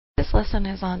This lesson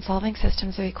is on solving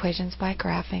systems of equations by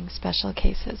graphing special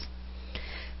cases.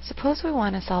 Suppose we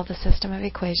want to solve the system of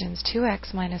equations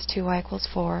 2x minus 2y equals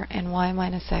 4 and y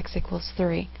minus x equals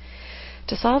 3.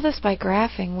 To solve this by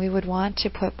graphing, we would want to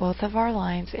put both of our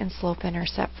lines in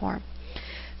slope-intercept form.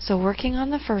 So working on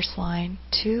the first line,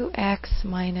 2x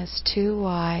minus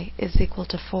 2y is equal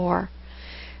to 4.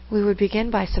 We would begin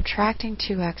by subtracting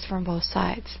 2x from both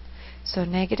sides. So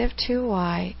negative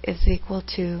 2y is equal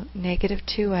to negative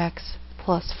 2x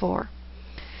plus 4.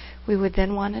 We would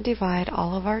then want to divide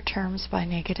all of our terms by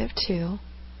negative 2.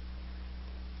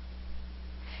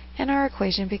 And our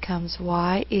equation becomes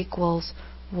y equals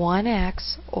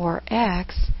 1x or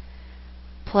x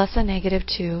plus a negative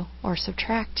 2 or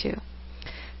subtract 2.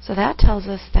 So that tells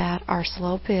us that our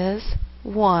slope is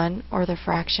 1 or the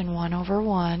fraction 1 over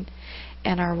 1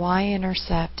 and our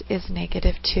y-intercept is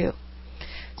negative 2.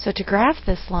 So to graph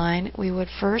this line, we would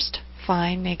first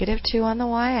find negative 2 on the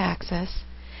y-axis,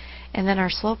 and then our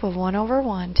slope of 1 over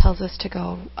 1 tells us to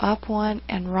go up 1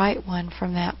 and right 1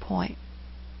 from that point.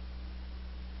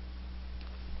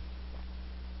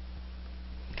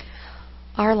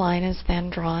 Our line is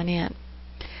then drawn in.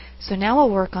 So now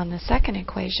we'll work on the second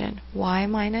equation, y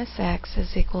minus x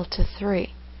is equal to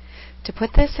 3. To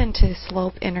put this into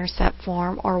slope-intercept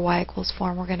form or y equals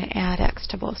form, we're going to add x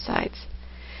to both sides.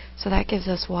 So that gives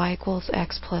us y equals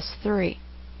x plus 3.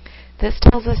 This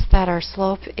tells us that our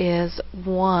slope is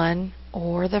 1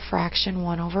 or the fraction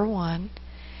 1 over 1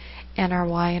 and our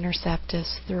y-intercept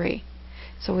is 3.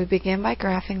 So we begin by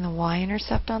graphing the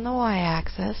y-intercept on the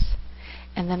y-axis,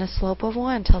 and then a slope of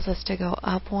 1 tells us to go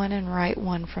up 1 and right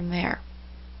 1 from there.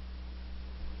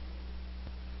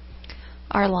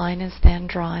 Our line is then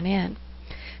drawn in.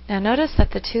 Now notice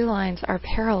that the two lines are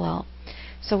parallel.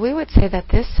 So we would say that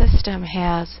this system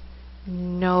has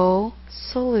no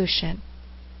solution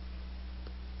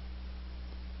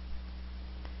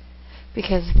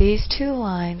because these two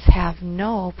lines have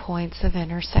no points of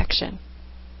intersection.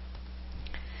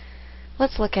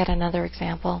 Let's look at another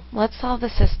example. Let's solve the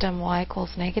system y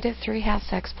equals negative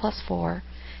 3/2 x plus 4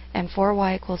 and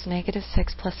 4y equals negative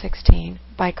 6 plus 16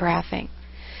 by graphing.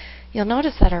 You'll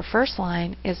notice that our first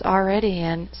line is already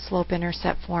in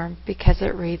slope-intercept form because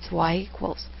it reads y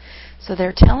equals. So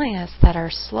they're telling us that our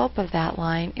slope of that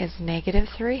line is negative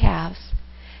 3/2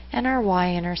 and our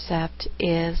y-intercept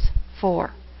is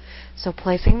 4. So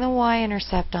placing the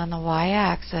y-intercept on the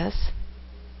y-axis,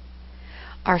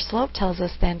 our slope tells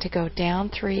us then to go down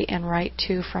 3 and right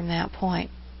 2 from that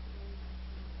point.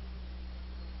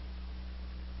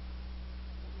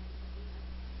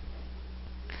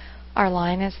 Our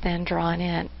line is then drawn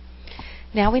in.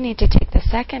 Now we need to take the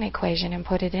second equation and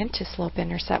put it into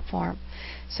slope-intercept form.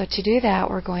 So to do that,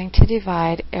 we're going to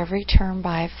divide every term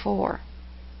by 4.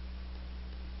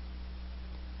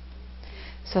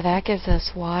 So that gives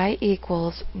us y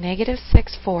equals negative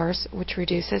 6/4, which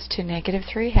reduces to negative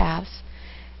 3/2,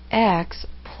 x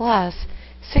plus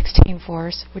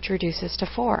 16/4, which reduces to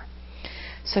 4.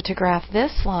 So to graph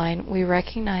this line, we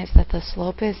recognize that the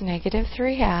slope is negative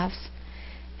 3/2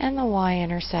 and the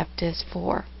y-intercept is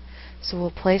 4. So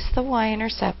we'll place the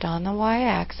y-intercept on the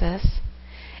y-axis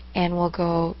and we'll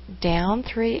go down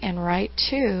 3 and right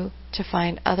 2 to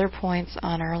find other points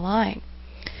on our line.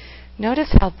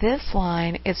 Notice how this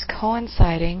line is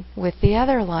coinciding with the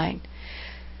other line.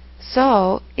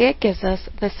 So it gives us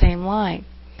the same line.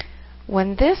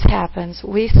 When this happens,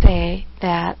 we say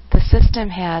that the system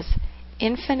has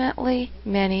infinitely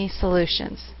many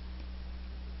solutions.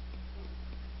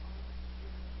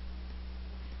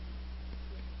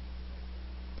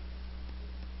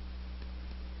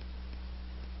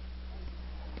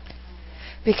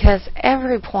 Because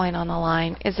every point on the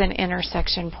line is an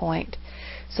intersection point.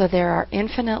 So there are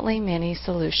infinitely many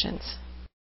solutions.